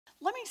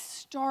Let me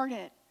start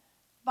it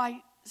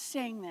by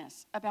saying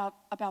this about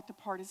the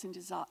partisan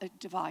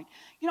divide.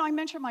 You know, I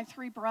mentioned my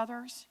 3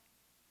 brothers.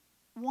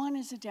 One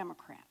is a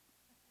Democrat.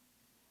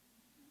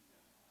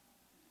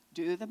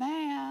 Do the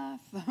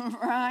math,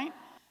 right?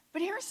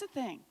 But here's the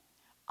thing.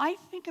 I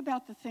think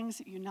about the things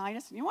that unite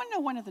us. And you want to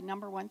know one of the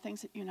 #1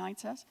 things that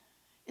unites us?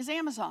 Is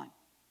Amazon.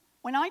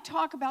 When I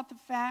talk about the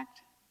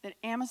fact that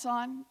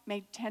Amazon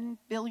made $10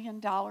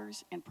 billion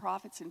in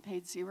profits and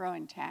paid 0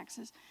 in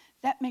taxes,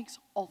 that makes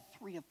all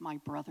 3 of my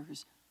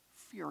brothers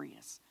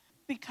furious.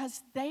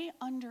 Because they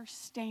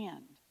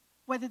understand,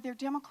 whether they're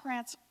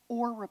Democrats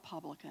or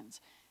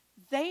Republicans,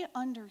 they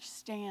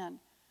understand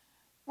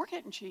we're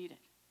getting cheated.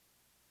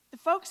 The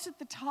folks at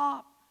the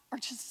top are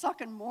just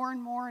sucking more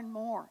and more and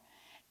more.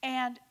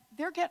 And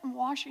they're getting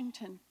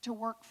Washington to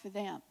work for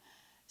them.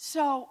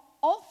 So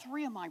all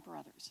 3 of my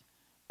brothers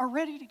are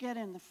ready to get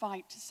in the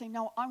fight to say,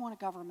 no, I want a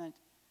government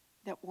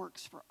that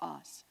works for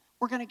us.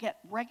 We're going to get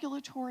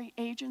regulatory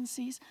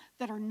agencies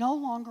that are no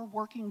longer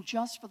working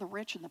just for the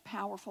rich and the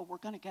powerful. We're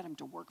going to get them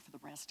to work for the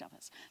rest of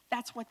us.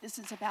 That's what this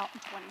is about in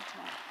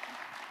 2020.